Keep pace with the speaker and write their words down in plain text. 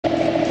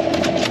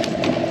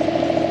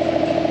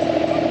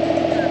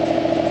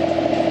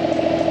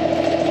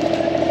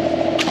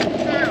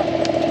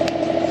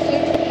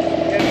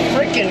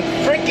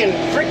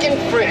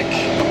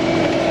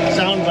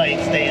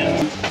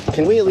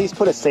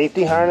put a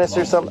safety harness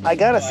or something? I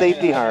got a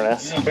safety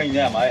harness. You didn't bring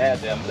them, I had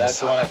them. That's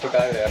the one I took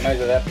out of there. I might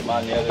have left them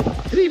on the other.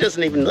 He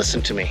doesn't even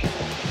listen to me.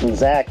 And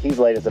Zach, he's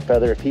light as a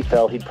feather. If he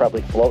fell, he'd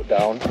probably float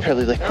down.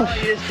 Probably like, no,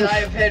 you just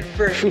dive head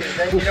first,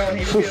 then you don't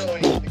need to feel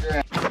when you hit the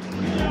ground.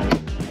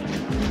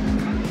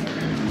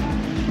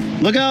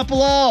 Look out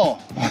below!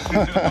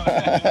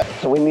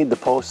 So we need the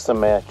posts to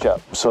match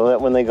up so that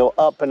when they go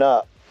up and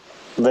up,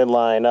 they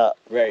line up.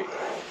 Right.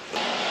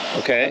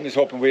 Okay. I'm just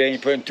hoping we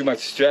ain't putting too much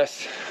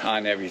stress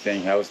on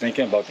everything. I was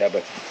thinking about that,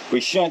 but we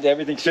shouldn't.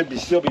 Everything should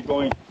still be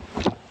going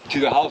to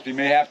the house. We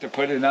may have to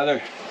put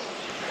another,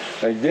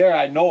 like there,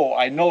 I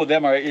know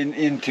them are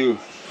into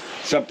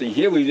something.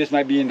 Here we just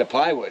might be into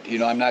plywood. You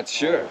know, I'm not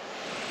sure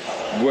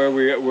where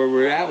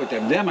we're at with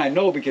them. Them I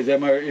know because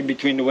them are in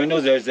between the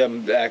windows. There's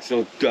them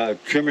actual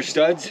trimmer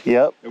studs.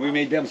 Yep. And we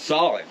made them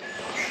solid.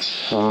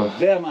 So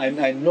them,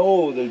 I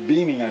know the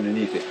beaming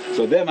underneath it.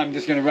 So them, I'm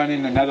just gonna run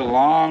in another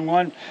long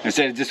one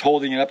instead of just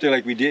holding it up there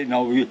like we did.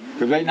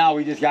 Because right now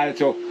we just got it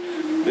so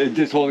it's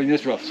just holding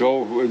this roof.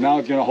 So now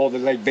it's gonna hold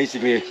it like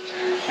basically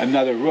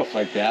another roof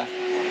like that.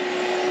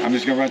 I'm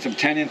just gonna run some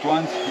 10-inch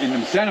ones in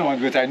the center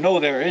ones, which I know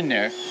they're in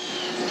there.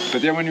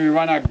 But then when we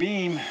run our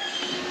beam,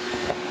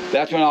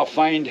 that's when I'll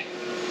find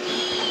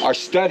our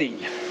studding.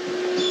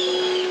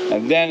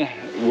 And then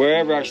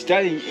wherever our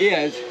studding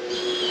is,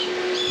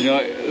 you know,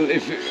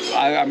 if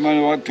I'm going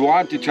to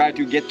want to try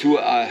to get to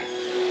a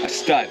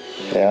stud,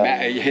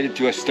 hit it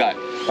to a stud.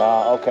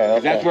 Okay.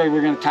 That's where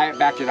we're going to tie it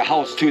back to the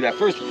house too. The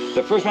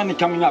first one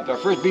coming up, our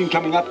first beam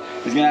coming up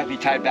is going to have to be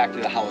tied back to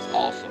the house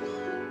also.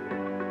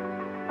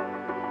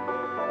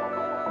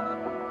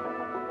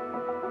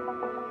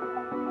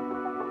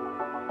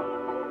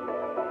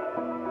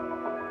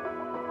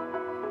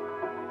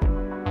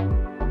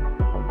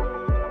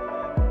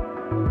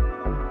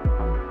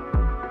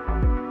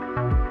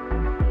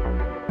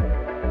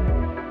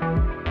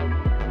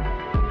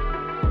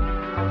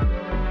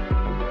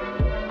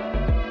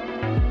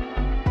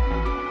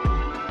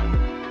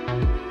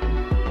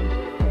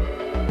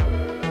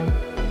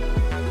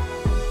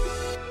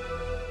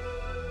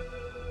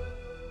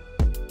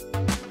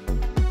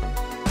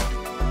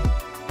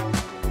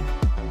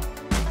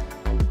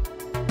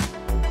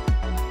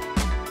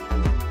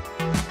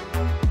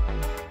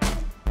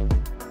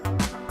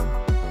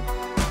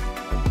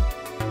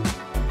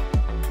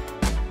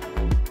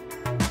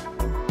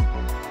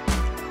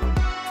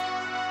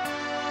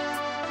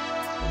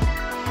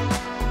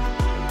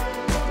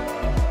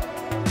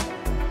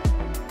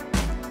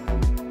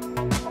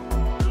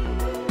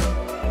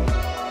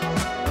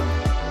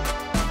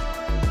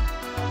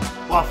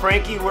 While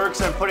Frankie works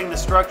on putting the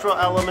structural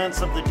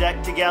elements of the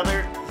deck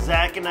together,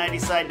 Zach and I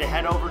decide to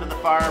head over to the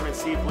farm and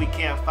see if we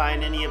can't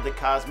find any of the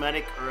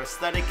cosmetic or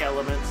aesthetic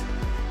elements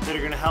that are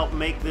going to help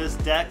make this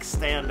deck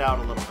stand out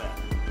a little bit.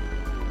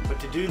 But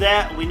to do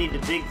that, we need to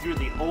dig through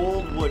the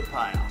old wood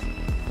pile.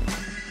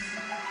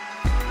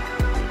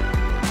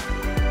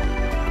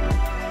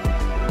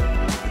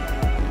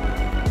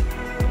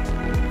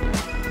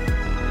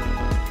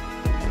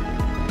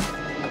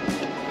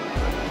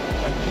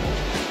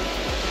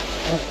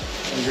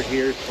 Under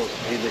here is supposed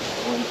to be this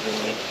one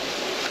thingy.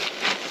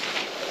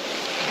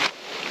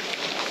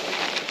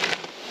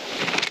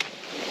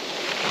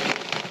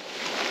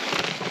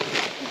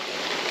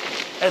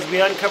 As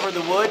we uncover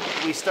the wood,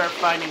 we start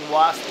finding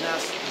wasp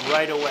nests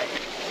right away.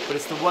 But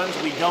it's the ones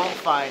we don't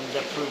find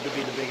that prove to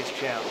be the biggest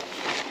challenge.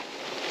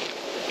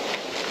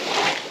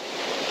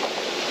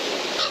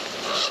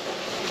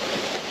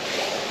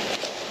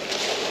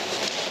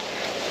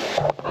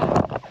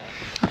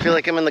 I feel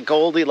like I'm in the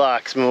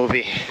Goldilocks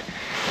movie.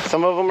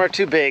 Some of them are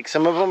too big,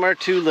 some of them are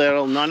too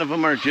little, none of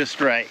them are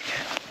just right.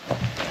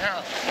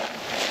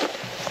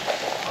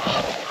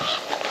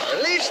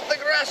 Release the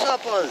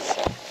grasshoppers!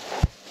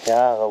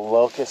 Yeah, the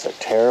locusts are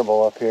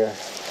terrible up here.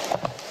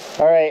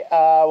 All right,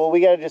 well we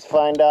gotta just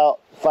find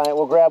out.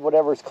 We'll grab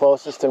whatever's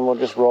closest and we'll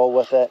just roll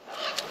with it.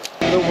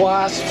 The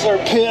wasps are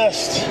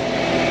pissed.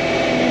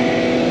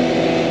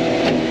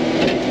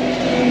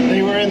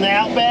 They were in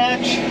that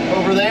batch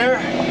over there,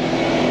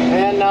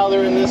 and now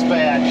they're in this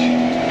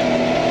batch.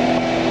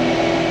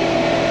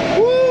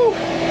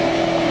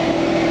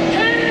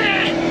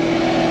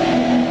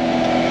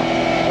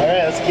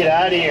 Get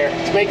out of here.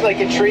 Let's make like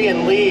a tree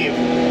and leave.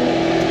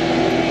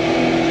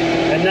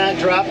 And not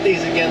drop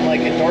these again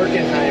like a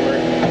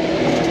Dorkenheimer.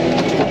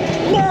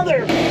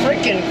 Mother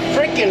frickin'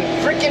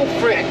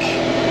 frick.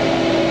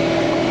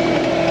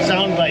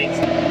 Sound bites.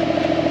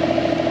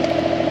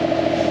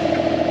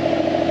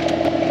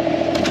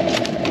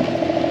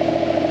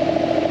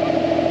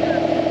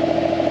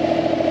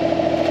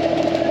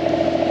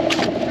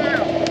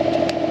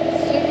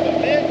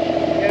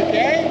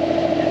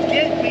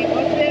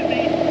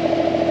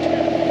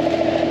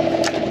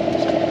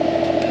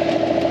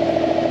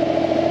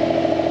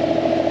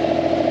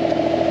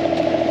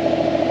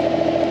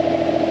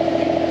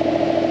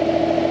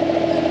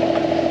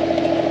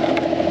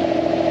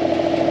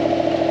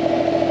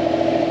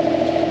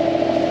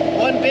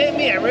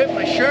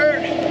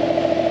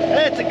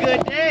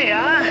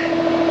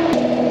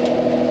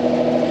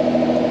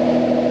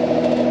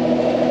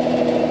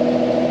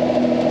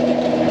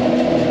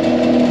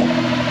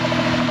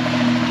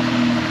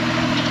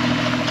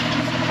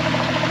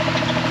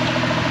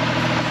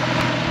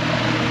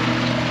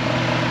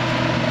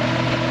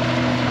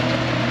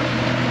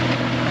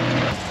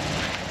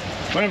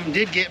 One of them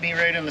did get me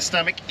right in the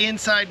stomach,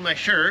 inside my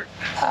shirt.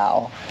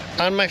 Ow.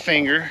 On my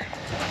finger.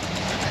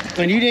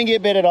 And you didn't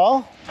get bit at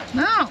all?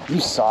 No. You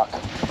suck.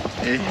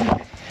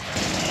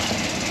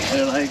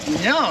 They're like,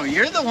 no,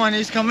 you're the one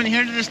who's coming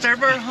here to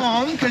disturb our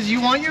home because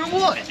you want your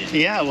wood.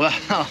 Yeah,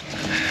 well,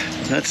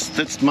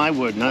 that's my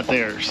wood, not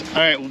theirs. All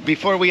right,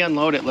 before we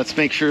unload it, let's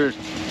make sure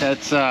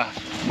that's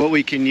what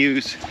we can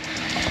use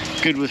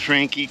good with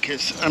Frankie,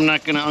 because I'm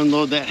not going to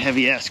unload that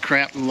heavy ass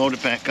crap and load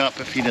it back up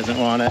if he doesn't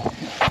want it.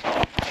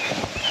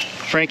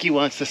 Frankie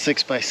wants the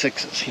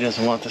 6x6s. He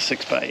doesn't want the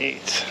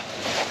 6x8s.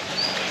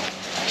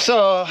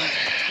 So,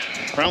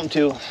 round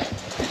 2.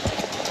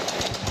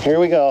 Here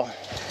we go.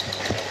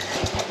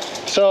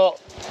 So,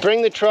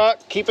 bring the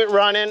truck, keep it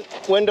running,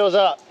 windows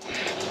up.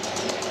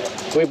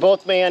 We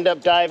both may end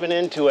up diving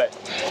into it.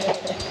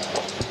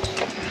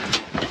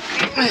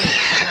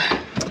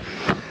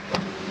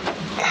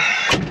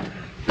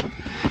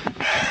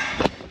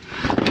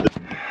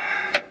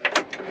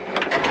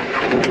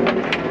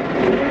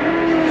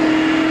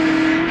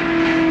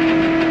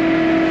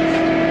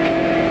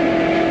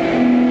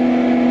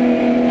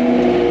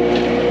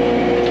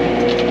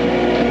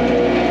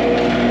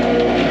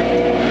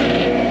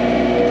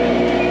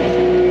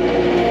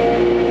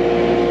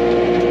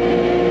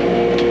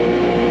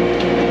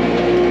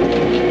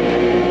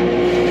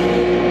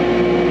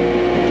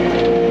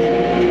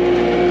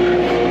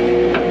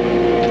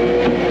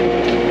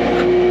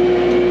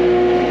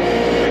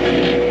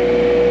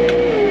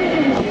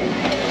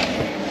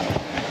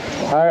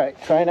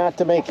 Try not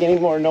to make any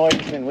more noise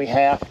than we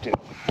have to.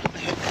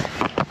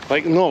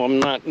 Like, no, I'm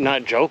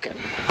not joking.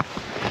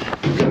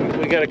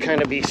 We gotta kind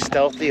of be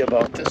stealthy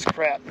about this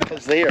crap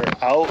because they are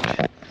out.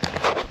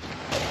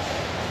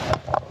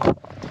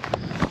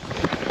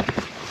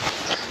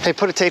 Hey,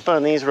 put a tape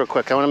on these real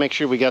quick. I want to make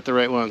sure we got the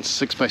right ones.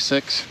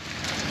 6x6.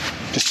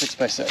 Just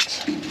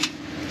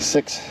 6x6.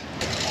 6.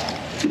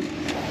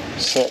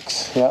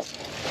 6. Yep.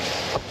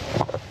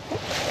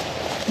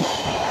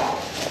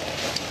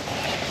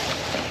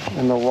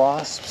 And the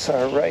wasps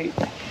are right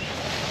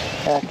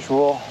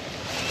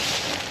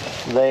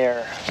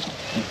there.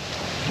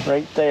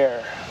 Right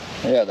there.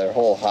 Yeah, their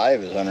whole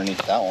hive is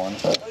underneath that one.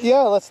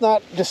 Yeah, let's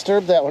not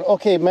disturb that one.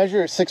 Okay,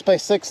 measure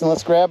 6x6 and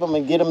let's grab them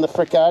and get them the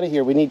frick out of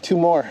here. We need 2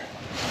 more. I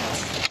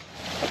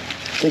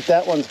think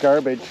that one's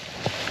garbage.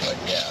 But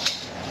yeah.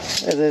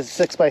 Is it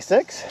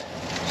 6x6?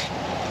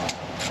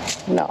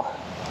 No.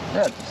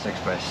 Yeah, it's a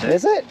 6x6.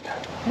 Is it?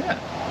 Yeah.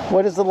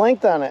 What is the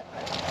length on it?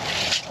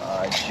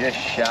 Just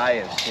shy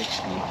of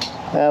 60.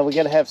 We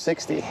gotta have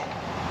 60.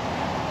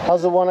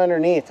 How's the one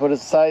underneath? What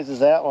size is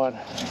that one?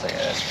 It's like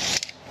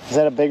Is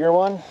that a bigger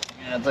one?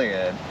 Yeah, it's like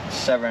a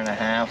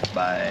 7.5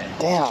 by.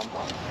 Damn.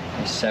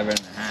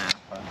 7.5.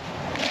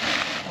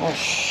 Oh,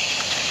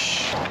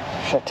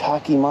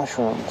 shiitake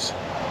mushrooms.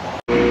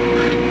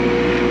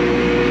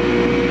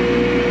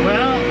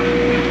 Well,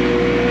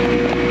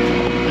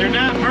 they're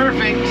not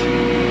perfect,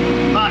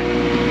 but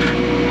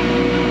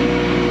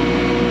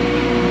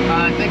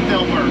I think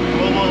they'll work.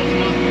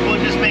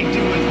 We'll just make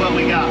do with what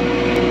we got.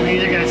 We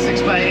either got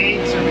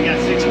 6x8s or we got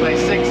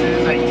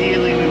 6x6s.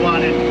 Ideally, we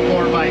wanted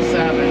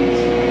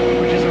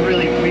 4x7s, which is a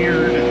really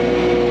weird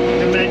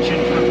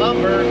dimension for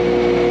lumber.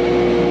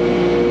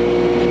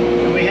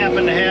 And we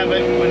happen to have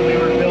it when we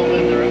were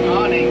building the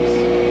awnings.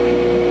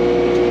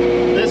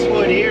 This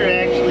wood here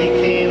actually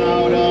came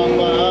out of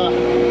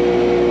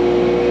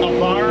a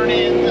barn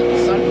in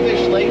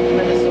Sunfish Lake,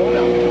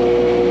 Minnesota.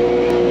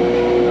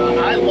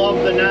 I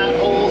love the knot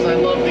holes. I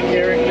love the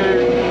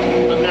character.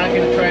 I'm not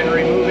going to try to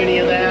remove any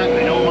of that.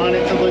 I don't want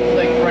it to look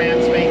like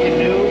brand spanking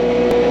new.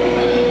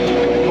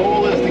 The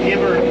goal is to give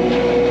her,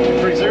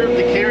 to preserve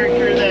the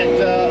character that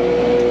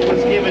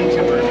was given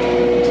to her.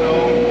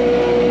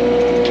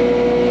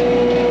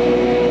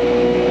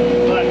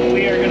 But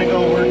we are going to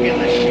go work in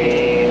the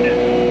shade.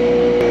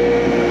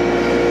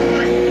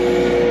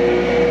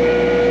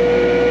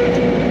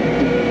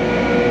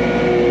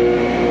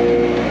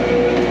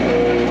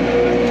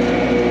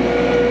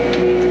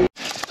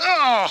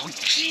 Oh,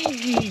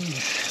 jeez.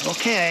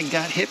 Okay, I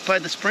got hit by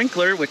the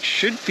sprinkler, which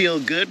should feel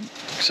good,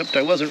 except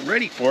I wasn't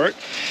ready for it.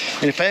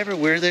 And if I ever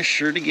wear this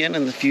shirt again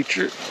in the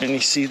future, and you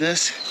see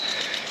this,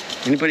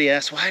 anybody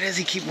asks, why does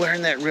he keep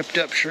wearing that ripped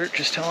up shirt?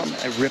 Just tell him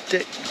I ripped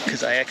it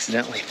because I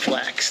accidentally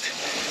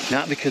flexed.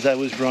 Not because I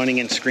was running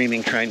and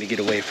screaming trying to get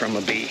away from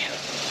a bee.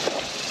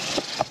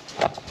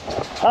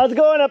 How's it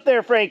going up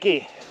there,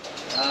 Frankie?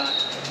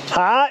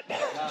 Hot?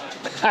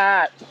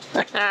 Hot.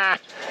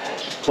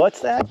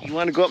 What's that? You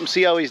want to go up and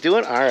see how he's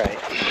doing? All right.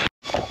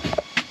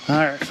 All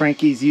right,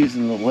 Frankie's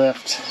using the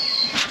lift.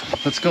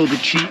 Let's go the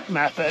cheap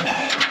method.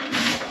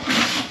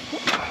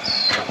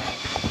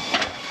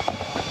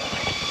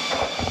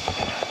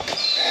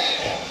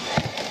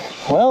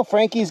 Well,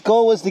 Frankie's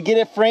goal was to get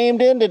it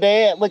framed in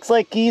today. It looks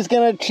like he's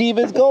gonna achieve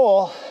his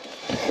goal.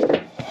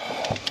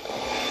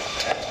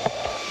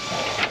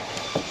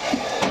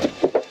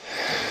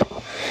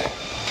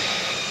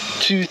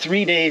 Two,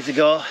 3 days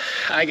ago,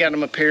 I got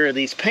him a pair of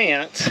these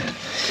pants.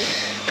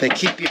 They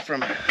keep you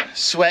from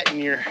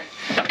sweating your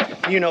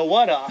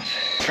you-know-what off.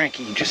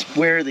 Frankie, just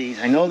wear these.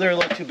 I know they're a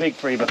little too big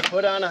for you, but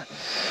put on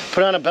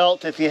a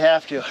belt if you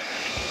have to.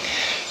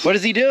 What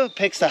does he do?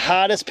 Picks the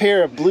hottest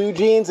pair of blue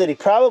jeans that he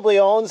probably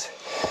owns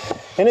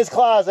in his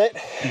closet.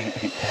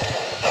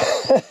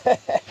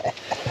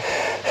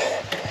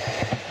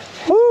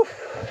 Woo.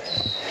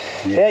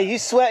 Yeah, you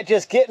sweat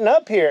just getting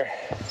up here.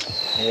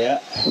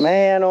 Yeah.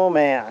 Man, oh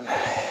man.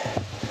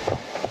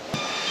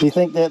 You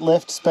think that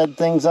lift sped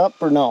things up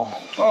or no?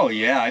 Oh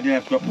yeah, I didn't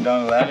have to go up and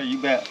down the ladder, you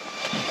bet.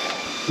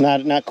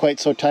 Not quite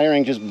so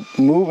tiring, just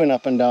moving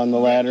up and down the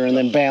ladder and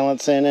then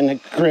balancing and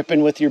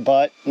gripping with your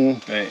butt.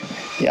 And, right.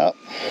 Yep.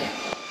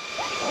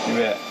 You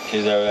bet.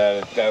 Because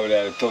I would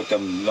have took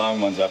them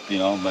long ones up, you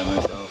know, by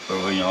myself,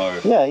 or you know.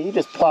 Or... Yeah, you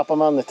just plop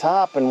them on the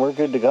top and we're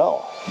good to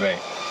go. Right.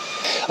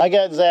 I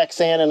got Zach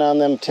sanding on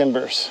them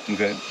timbers.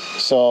 Okay.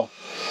 So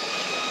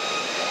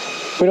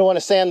we don't want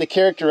to sand the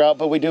character out,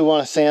 but we do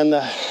want to sand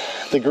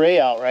the gray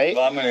out, right?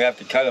 Well, I'm gonna have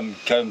to cut them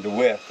to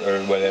width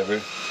or whatever.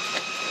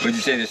 What'd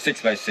you say, the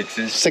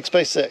 6x6s?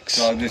 6x6.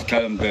 So I'll just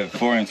cut them the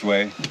 4-inch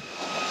way.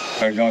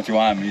 Or don't you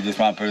want them? You just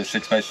want to put a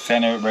 6x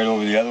center right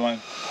over the other one?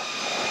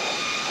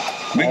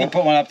 We can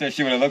put one up there,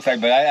 see what it looks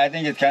like, but I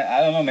think it's kind of, I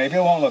don't know, maybe it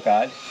won't look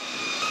odd.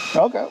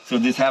 Okay. So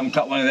just have them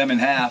cut one of them in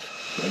half.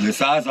 The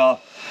Sawzall,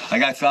 I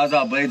got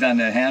Sawzall blades on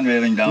the hand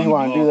railing down Do you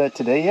want to do that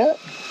today yet?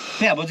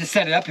 Yeah, we'll just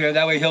set it up here.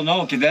 That way he'll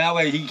know, because that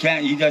way he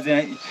can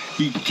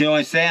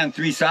only sand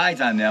 3 sides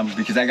on them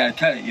because I got to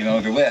cut it, you know,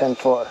 the width.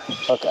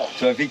 10-4. Okay.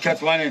 So if he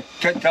cuts one,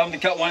 tell him to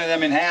cut one of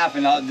them in half,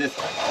 and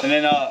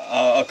then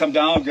I'll come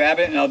down, grab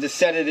it, and I'll just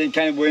set it in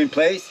kind of in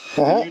place.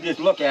 And you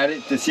just look at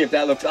it to see if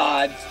that looks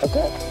odd.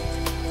 Okay.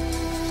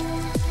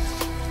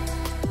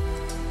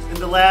 In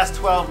the last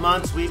 12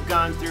 months, we've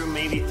gone through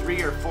maybe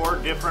 3 or 4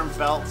 different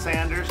belt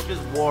sanders,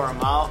 just wore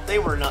them out. They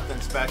were nothing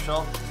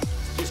special,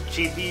 just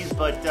cheapies,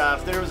 but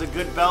if there was a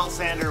good belt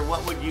sander,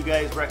 what would you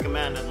guys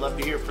recommend? I'd love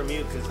to hear from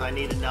you because I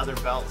need another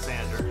belt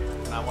sander,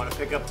 and I want to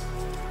pick up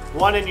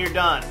one and you're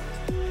done.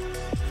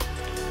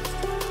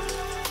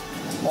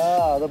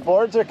 Oh, the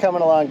boards are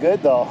coming along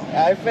good though.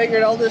 I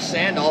figured I'll just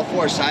sand all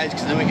 4 sides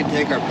because then we can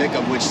take our pick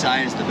of which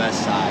side is the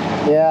best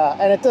side. Yeah,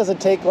 and it doesn't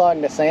take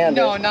long to sand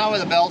it. No, not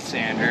with a belt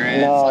sander.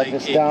 And No, it's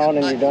like, just down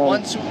and you're done.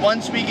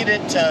 Once we get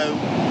it to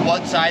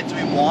what sides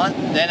we want,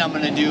 then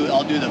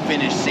I'll do the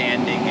finish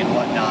sanding and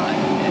whatnot.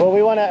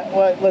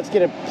 Well, let's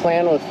get a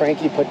plan with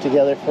Frankie put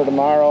together for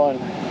tomorrow, and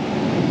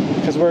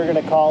because we're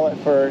gonna call it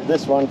for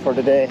this one for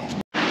today.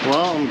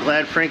 Well, I'm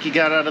glad Frankie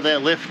got out of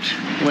that lift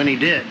when he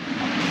did.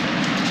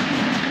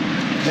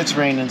 It's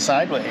raining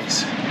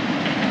sideways.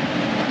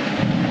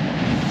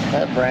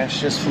 That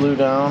branch just flew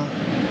down.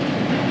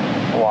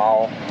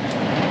 Wow.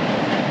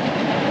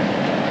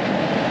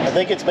 I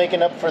think it's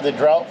making up for the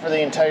drought for the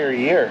entire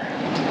year.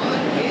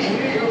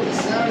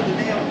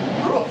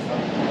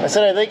 I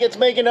said I think it's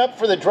making up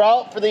for the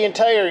drought for the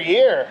entire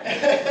year.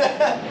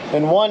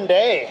 In one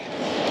day.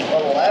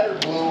 Well, the ladder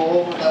blew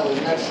over that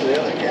was next to the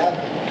other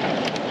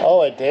cabin.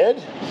 Oh, it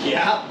did?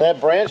 Yeah.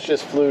 That branch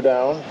just flew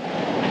down.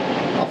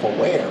 Off of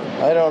where?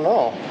 I don't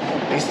know.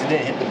 At least it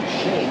didn't hit the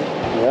machine.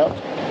 Yep.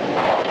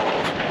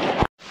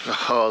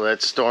 Oh,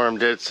 that storm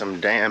did some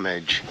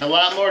damage. A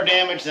lot more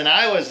damage than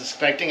I was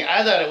expecting.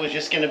 I thought it was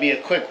just going to be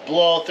a quick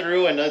blow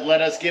through and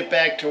let us get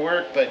back to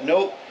work, but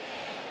nope.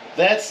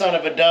 That son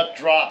of a duck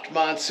dropped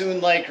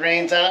monsoon-like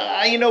rains.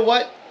 You know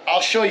what? I'll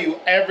show you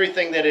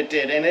everything that it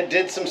did, and it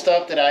did some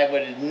stuff that I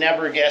would have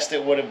never guessed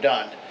it would have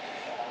done.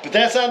 But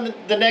that's on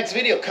the next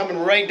video, coming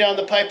right down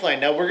the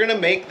pipeline. Now we're gonna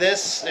make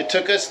this, it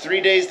took us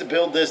 3 days to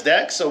build this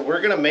deck, so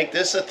we're gonna make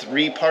this a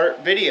 3-part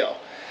video.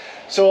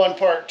 So on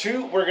part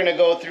 2, we're gonna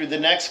go through the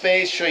next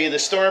phase, show you the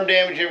storm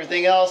damage,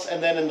 everything else,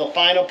 and then in the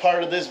final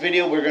part of this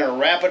video, we're gonna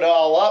wrap it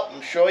all up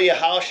and show you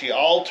how she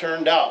all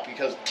turned out,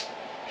 because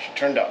she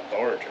turned out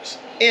gorgeous,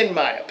 in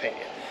my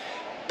opinion.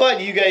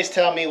 But you guys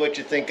tell me what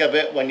you think of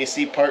it when you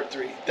see part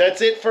 3.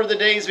 That's it for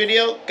today's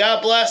video.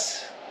 God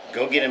bless.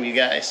 Go get them, you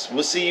guys.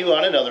 We'll see you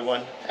on another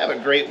one. Have a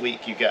great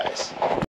week, you guys.